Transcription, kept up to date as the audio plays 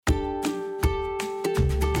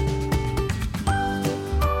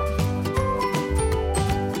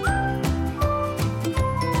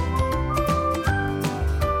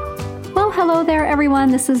Hello there,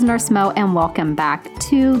 everyone. This is Nurse Mo, and welcome back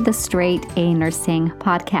to the Straight A Nursing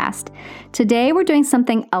podcast. Today, we're doing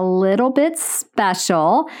something a little bit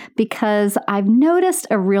special because I've noticed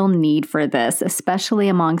a real need for this, especially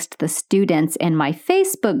amongst the students in my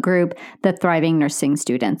Facebook group, the Thriving Nursing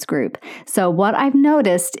Students group. So what I've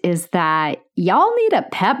noticed is that y'all need a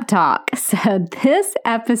pep talk. So this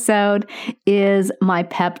episode is my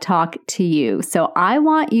pep talk to you. So I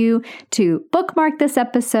want you to bookmark this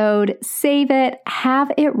episode, save it, have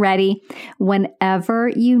it ready whenever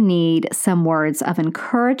you need some words of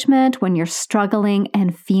encouragement when you're struggling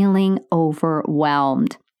and feeling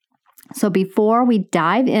overwhelmed. So before we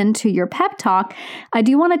dive into your pep talk, I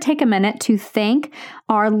do want to take a minute to thank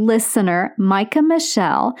our listener, Micah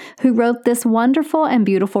Michelle, who wrote this wonderful and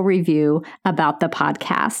beautiful review about the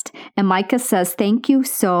podcast. And Micah says, "Thank you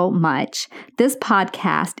so much. This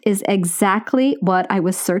podcast is exactly what I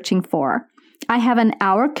was searching for. I have an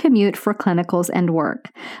hour commute for clinicals and work.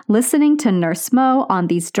 Listening to Nurse Mo on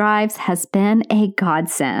these drives has been a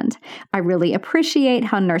godsend. I really appreciate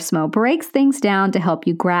how Nurse Mo breaks things down to help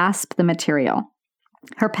you grasp the material.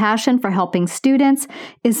 Her passion for helping students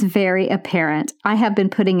is very apparent. I have been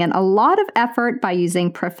putting in a lot of effort by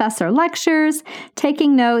using professor lectures,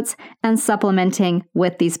 taking notes, and supplementing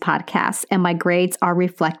with these podcasts, and my grades are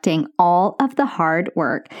reflecting all of the hard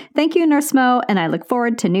work. Thank you, Nurse Mo, and I look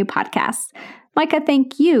forward to new podcasts." Micah,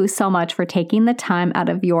 thank you so much for taking the time out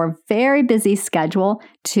of your very busy schedule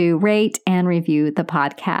to rate and review the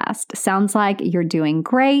podcast. Sounds like you're doing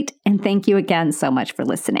great, and thank you again so much for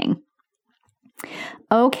listening.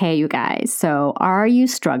 Okay, you guys, so are you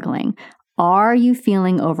struggling? Are you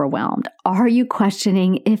feeling overwhelmed? Are you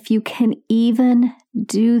questioning if you can even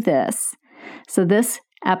do this? So this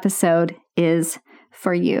episode is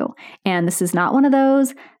for you. And this is not one of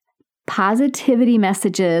those positivity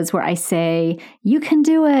messages where I say, you can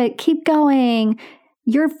do it, keep going,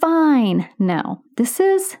 you're fine. No, this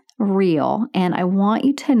is real. And I want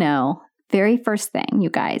you to know, very first thing, you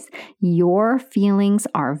guys, your feelings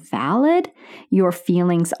are valid, your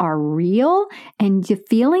feelings are real, and the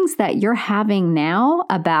feelings that you're having now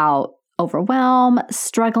about overwhelm,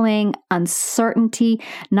 struggling, uncertainty,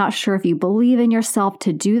 not sure if you believe in yourself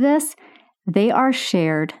to do this, they are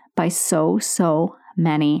shared by so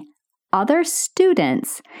many other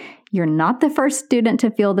students. You're not the first student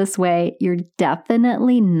to feel this way. You're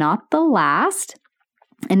definitely not the last.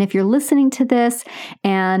 And if you're listening to this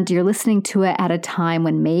and you're listening to it at a time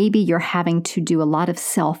when maybe you're having to do a lot of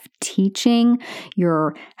self-teaching,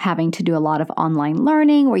 you're having to do a lot of online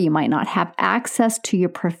learning where you might not have access to your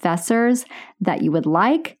professors that you would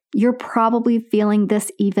like, you're probably feeling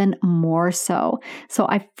this even more so. So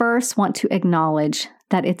I first want to acknowledge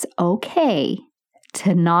that it's okay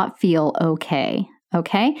to not feel okay.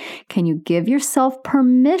 Okay? Can you give yourself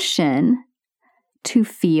permission to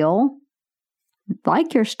feel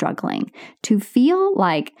like you're struggling, to feel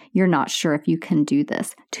like you're not sure if you can do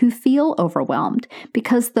this, to feel overwhelmed,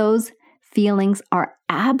 because those feelings are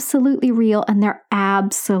absolutely real and they're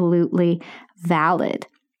absolutely valid.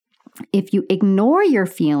 If you ignore your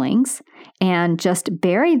feelings and just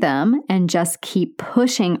bury them and just keep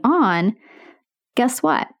pushing on, guess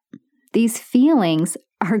what? These feelings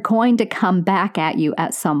are going to come back at you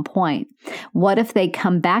at some point. What if they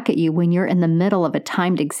come back at you when you're in the middle of a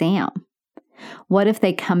timed exam? What if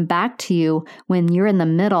they come back to you when you're in the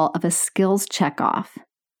middle of a skills checkoff?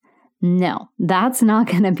 No, that's not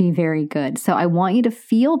going to be very good. So I want you to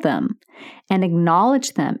feel them and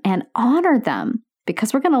acknowledge them and honor them,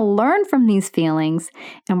 because we're going to learn from these feelings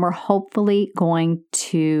and we're hopefully going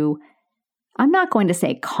to, I'm not going to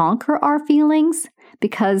say conquer our feelings,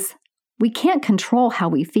 because we can't control how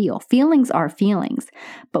we feel. Feelings are feelings,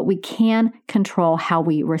 but we can control how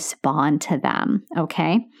we respond to them,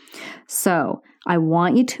 okay? So I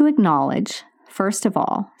want you to acknowledge, first of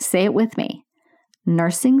all, say it with me,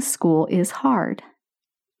 nursing school is hard.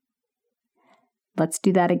 Let's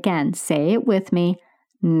do that again. Say it with me,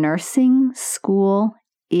 nursing school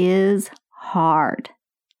is hard.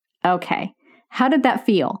 Okay. How did that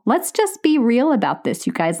feel? Let's just be real about this,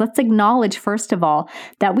 you guys. Let's acknowledge, first of all,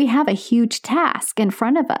 that we have a huge task in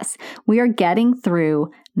front of us. We are getting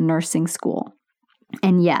through nursing school.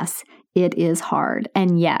 And yes, it is hard.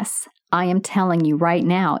 And yes, I am telling you right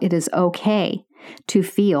now, it is okay to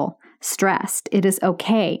feel stressed. It is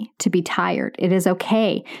okay to be tired. It is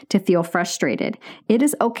okay to feel frustrated. It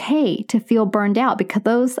is okay to feel burned out, because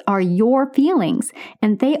those are your feelings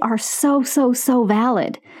and they are so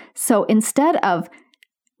valid. So instead of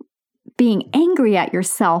being angry at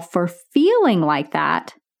yourself for feeling like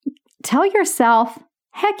that, tell yourself,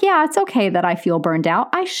 heck yeah, it's okay that I feel burned out.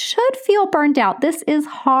 I should feel burned out. This is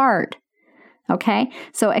hard. Okay?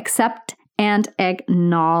 So accept and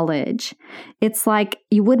acknowledge. It's like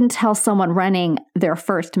you wouldn't tell someone running their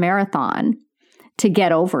first marathon to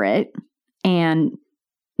get over it and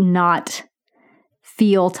not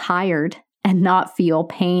feel tired and not feel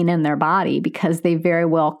pain in their body, because they very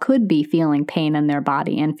well could be feeling pain in their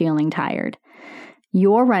body and feeling tired.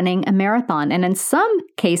 You're running a marathon, and in some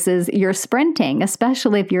cases, you're sprinting,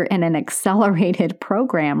 especially if you're in an accelerated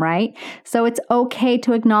program, right? So it's okay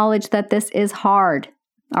to acknowledge that this is hard.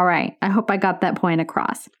 All right, I hope I got that point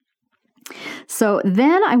across. So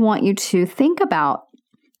then I want you to think about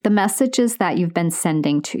the messages that you've been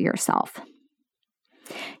sending to yourself.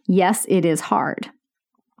 Yes, it is hard,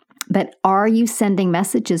 but are you sending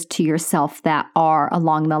messages to yourself that are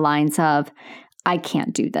along the lines of, I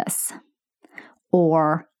can't do this,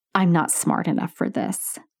 or I'm not smart enough for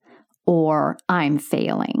this, or I'm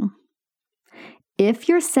failing? If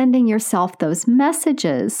you're sending yourself those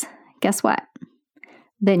messages, guess what?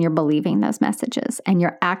 Then you're believing those messages, and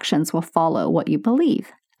your actions will follow what you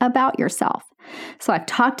believe about yourself. So I've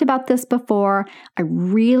talked about this before. I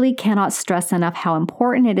really cannot stress enough how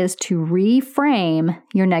important it is to reframe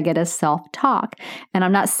your negative self-talk. And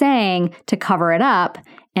I'm not saying to cover it up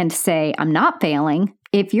and say, I'm not failing.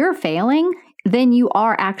 If you're failing, then you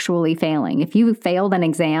are actually failing. If you failed an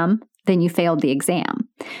exam, then you failed the exam.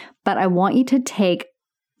 But I want you to take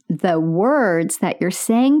the words that you're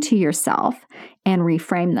saying to yourself and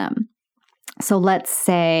reframe them. So let's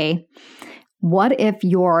say, what if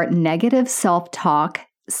your negative self-talk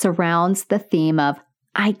surrounds the theme of,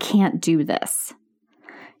 I can't do this?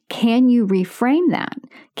 Can you reframe that?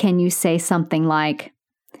 Can you say something like,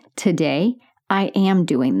 today, I am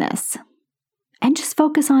doing this? And just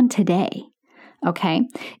focus on today. Okay?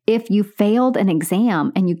 If you failed an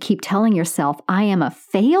exam and you keep telling yourself, I am a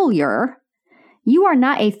failure, you are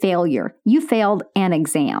not a failure. You failed an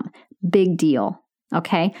exam. Big deal.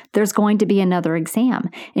 Okay? There's going to be another exam.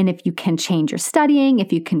 And if you can change your studying,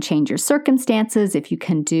 if you can change your circumstances, if you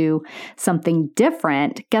can do something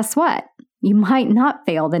different, guess what? You might not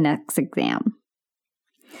fail the next exam.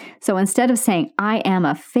 So instead of saying, I am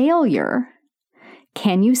a failure,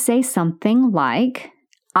 can you say something like,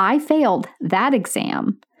 I failed that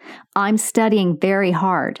exam. I'm studying very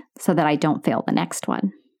hard so that I don't fail the next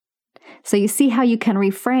one. So you see how you can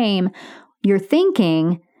reframe your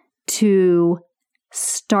thinking to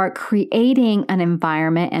start creating an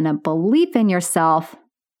environment and a belief in yourself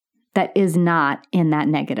that is not in that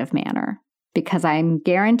negative manner. Because I'm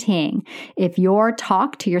guaranteeing if your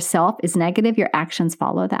talk to yourself is negative, your actions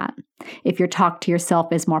follow that. If your talk to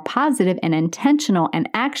yourself is more positive and intentional and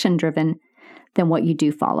action-driven, then what you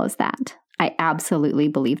do follows that. I absolutely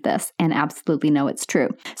believe this and absolutely know it's true.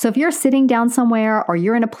 So if you're sitting down somewhere or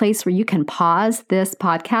you're in a place where you can pause this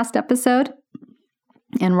podcast episode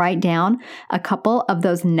and write down a couple of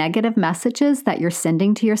those negative messages that you're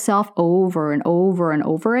sending to yourself over and over and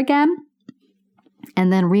over again,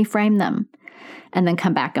 and then reframe them, and then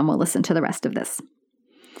come back and we'll listen to the rest of this.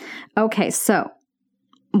 Okay, so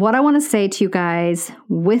what I want to say to you guys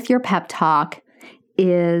with your pep talk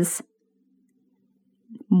is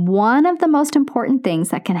one of the most important things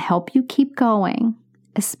that can help you keep going,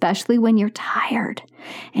 especially when you're tired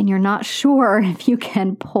and you're not sure if you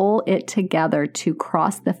can pull it together to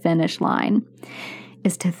cross the finish line,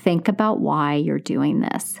 is to think about why you're doing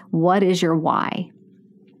this. What is your why?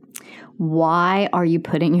 Why are you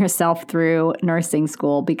putting yourself through nursing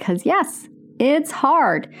school? Because yes, it's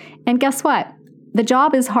hard. And guess what? The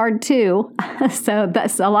job is hard too. So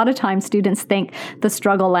that's a lot of times students think the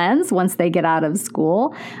struggle ends once they get out of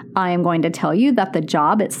school. I am going to tell you that the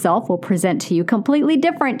job itself will present to you completely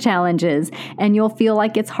different challenges, and you'll feel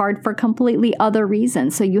like it's hard for completely other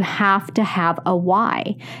reasons. So you have to have a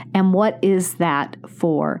why. And what is that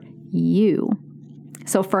for you?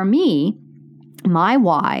 So for me, my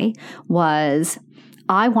why was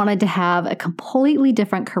I wanted to have a completely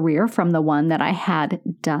different career from the one that I had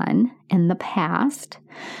done in the past.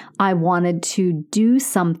 I wanted to do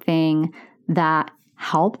something that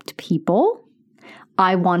helped people.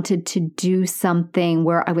 I wanted to do something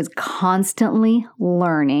where I was constantly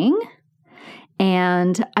learning.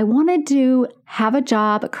 And I wanted to have a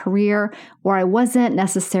job, a career where I wasn't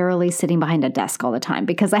necessarily sitting behind a desk all the time,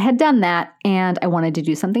 because I had done that and I wanted to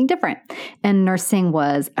do something different. And nursing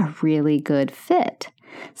was a really good fit.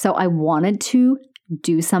 So I wanted to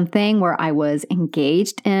do something where I was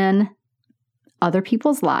engaged in other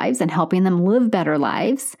people's lives and helping them live better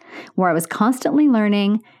lives, where I was constantly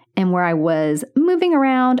learning and where I was moving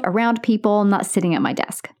around people, not sitting at my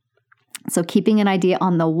desk. So keeping an idea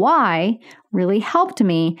on the why really helped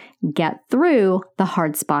me get through the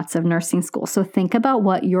hard spots of nursing school. So think about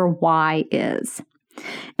what your why is.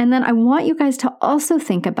 And then I want you guys to also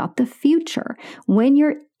think about the future. When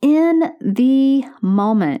you're in the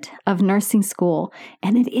moment of nursing school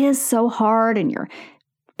and it is so hard and you're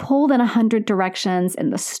pulled in 100 directions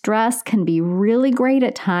and the stress can be really great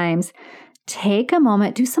at times, take a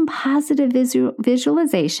moment, do some positive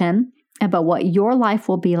visualization about what your life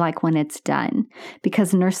will be like when it's done.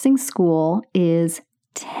 Because nursing school is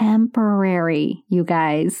temporary, you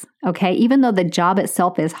guys, okay? Even though the job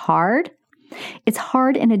itself is hard, it's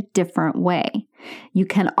hard in a different way. You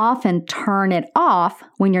can often turn it off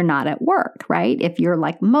when you're not at work, right? If you're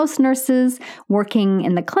like most nurses working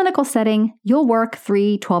in the clinical setting, you'll work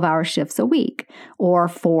 3 12-hour shifts a week or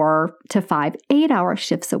 4 to 5 8-hour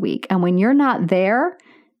shifts a week. And when you're not there,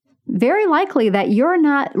 very likely that you're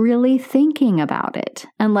not really thinking about it,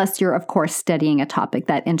 unless you're, of course, studying a topic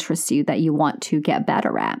that interests you that you want to get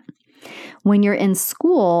better at. When you're in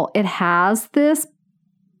school, it has this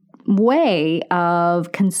way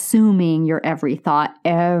of consuming your every thought,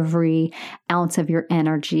 every ounce of your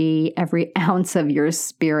energy, every ounce of your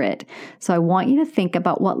spirit. So I want you to think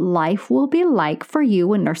about what life will be like for you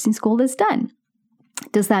when nursing school is done.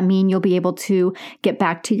 Does that mean you'll be able to get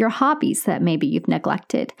back to your hobbies that maybe you've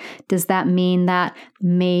neglected? Does that mean that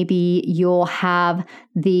maybe you'll have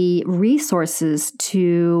the resources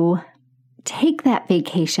to take that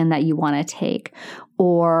vacation that you want to take,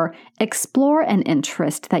 or explore an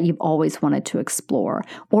interest that you've always wanted to explore,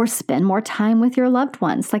 or spend more time with your loved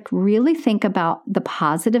ones? Like, really think about the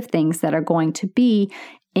positive things that are going to be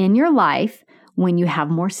in your life when you have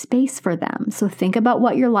more space for them. So think about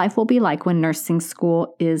what your life will be like when nursing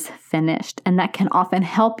school is finished. And that can often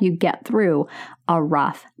help you get through a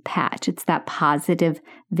rough patch. It's that positive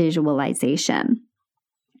visualization.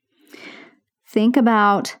 Think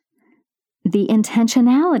about the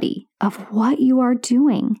intentionality of what you are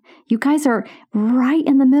doing. You guys are right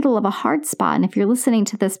in the middle of a hard spot. And if you're listening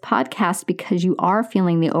to this podcast because you are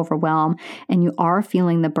feeling the overwhelm and you are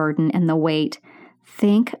feeling the burden and the weight,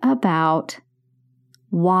 think about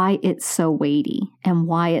why it's so weighty and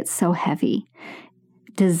why it's so heavy.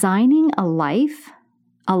 Designing a life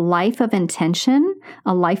of intention,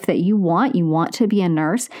 a life that you want to be a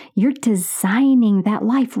nurse, you're designing that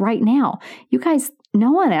life right now. You guys,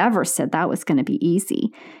 no one ever said that was going to be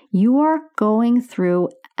easy. You are going through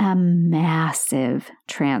a massive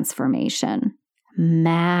transformation.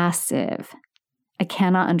 Massive. I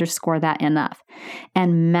cannot underscore that enough.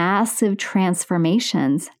 And massive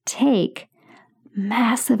transformations take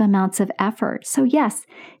massive amounts of effort. So yes,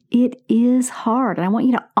 it is hard. And I want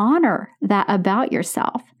you to honor that about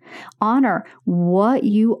yourself. Honor what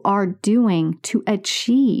you are doing to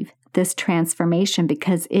achieve this transformation,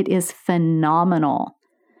 because it is phenomenal.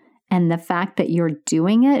 And the fact that you're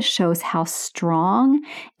doing it shows how strong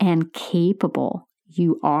and capable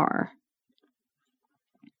you are.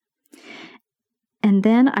 And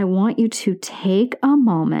then I want you to take a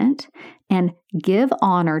moment and give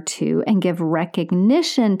honor to and give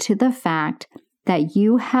recognition to the fact that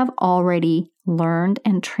you have already learned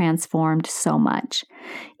and transformed so much.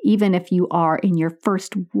 Even if you are in your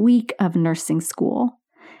first week of nursing school,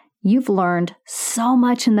 you've learned so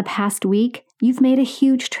much in the past week. You've made a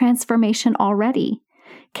huge transformation already.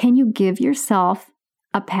 Can you give yourself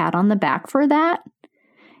a pat on the back for that?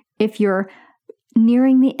 If you're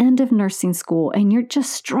nearing the end of nursing school and you're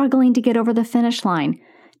just struggling to get over the finish line,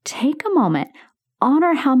 take a moment.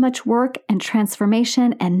 Honor how much work and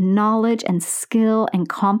transformation and knowledge and skill and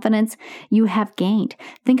confidence you have gained.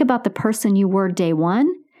 Think about the person you were day one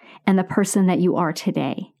and the person that you are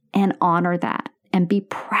today, and honor that and be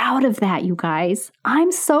proud of that, you guys.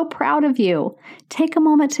 I'm so proud of you. Take a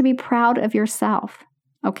moment to be proud of yourself,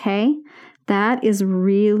 okay? That is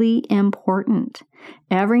really important.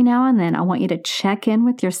 Every now and then, I want you to check in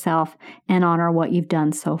with yourself and honor what you've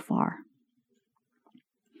done so far.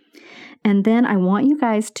 And then I want you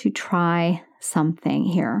guys to try something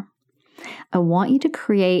here. I want you to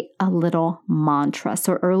create a little mantra.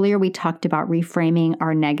 So earlier we talked about reframing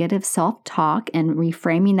our negative self-talk and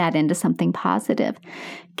reframing that into something positive.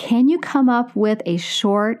 Can you come up with a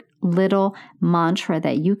short little mantra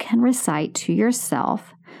that you can recite to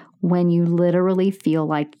yourself when you literally feel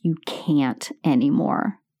like you can't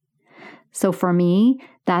anymore? So for me,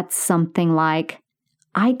 that's something like,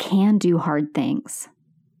 I can do hard things.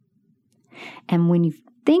 And when you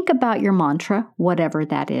think about your mantra, whatever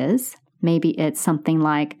that is, maybe it's something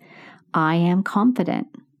like, I am confident,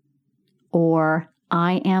 or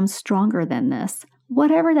I am stronger than this.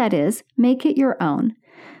 Whatever that is, make it your own.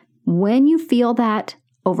 When you feel that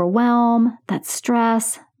overwhelm, that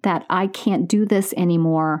stress, that I can't do this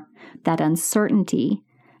anymore, that uncertainty,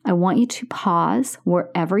 I want you to pause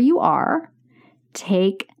wherever you are,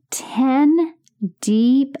 take 10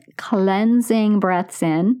 deep cleansing breaths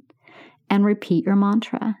in, and repeat your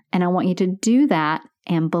mantra. And I want you to do that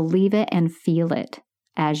and believe it and feel it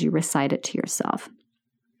as you recite it to yourself.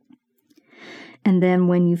 And then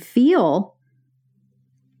when you feel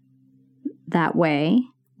that way,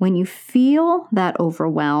 when you feel that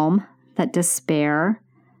overwhelm, that despair,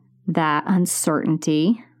 that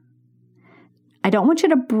uncertainty, I don't want you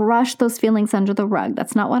to brush those feelings under the rug.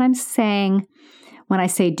 That's not what I'm saying when I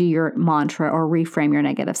say do your mantra or reframe your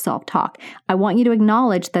negative self-talk. I want you to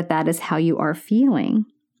acknowledge that that is how you are feeling.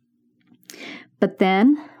 But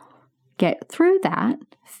then get through that,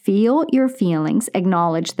 feel your feelings,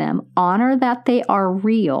 acknowledge them, honor that they are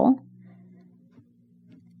real,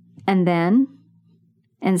 and then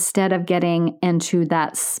instead of getting into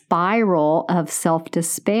that spiral of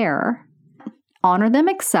self-despair, honor them,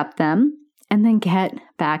 accept them, and then get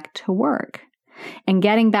back to work. And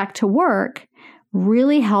getting back to work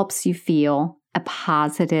really helps you feel a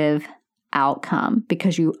positive outcome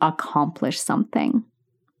because you accomplished something.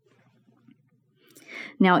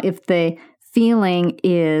 Now, if the feeling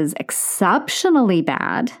is exceptionally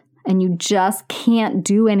bad and you just can't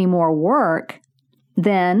do any more work,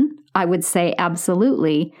 then I would say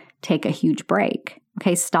absolutely take a huge break.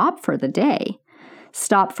 Okay, stop for the day.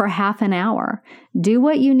 Stop for half an hour. Do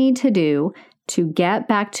what you need to do to get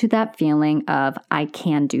back to that feeling of, I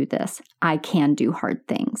can do this. I can do hard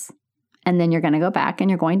things. And then you're going to go back and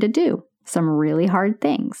you're going to do some really hard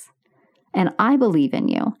things. And I believe in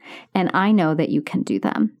you. And I know that you can do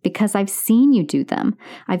them because I've seen you do them.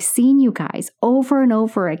 I've seen you guys over and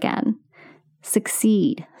over again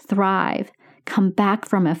succeed, thrive, come back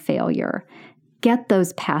from a failure, get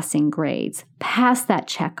those passing grades, pass that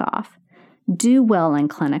check off, do well in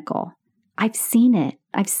clinical. I've seen it.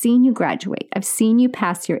 I've seen you graduate. I've seen you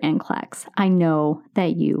pass your NCLEX. I know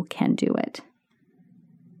that you can do it.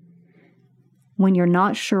 When you're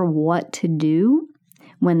not sure what to do,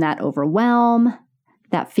 when that overwhelm,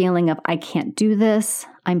 that feeling of I can't do this,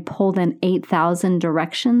 I'm pulled in 8,000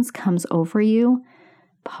 directions comes over you,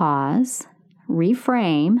 pause,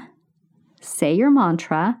 reframe, say your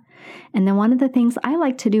mantra, and then one of the things I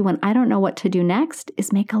like to do when I don't know what to do next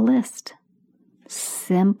is make a list.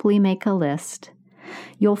 Simply make a list.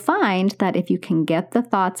 You'll find that if you can get the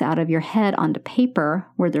thoughts out of your head onto paper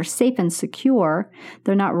where they're safe and secure,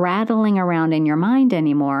 they're not rattling around in your mind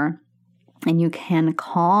anymore, and you can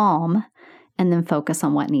calm and then focus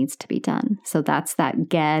on what needs to be done. So that's that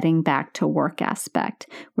getting back to work aspect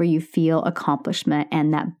where you feel accomplishment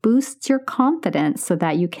and that boosts your confidence so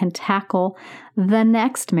that you can tackle the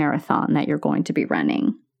next marathon that you're going to be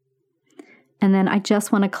running. And then I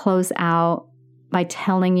just want to close out by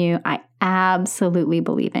telling you I absolutely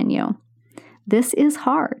believe in you. This is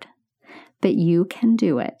hard, but you can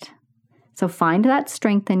do it. So find that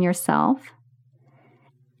strength in yourself.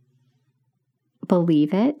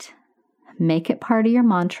 Believe it. Make it part of your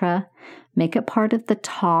mantra. Make it part of the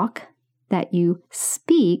talk that you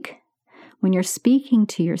speak. When you're speaking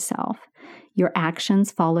to yourself, your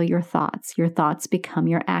actions follow your thoughts. Your thoughts become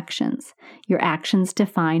your actions. Your actions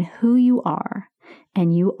define who you are,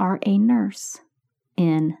 and you are a nurse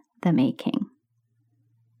in the making.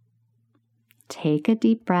 Take a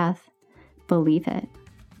deep breath, believe it,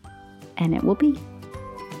 and it will be.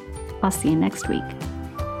 I'll see you next week.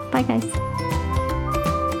 Bye, guys.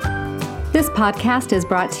 This podcast is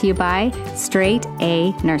brought to you by Straight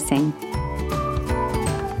A Nursing.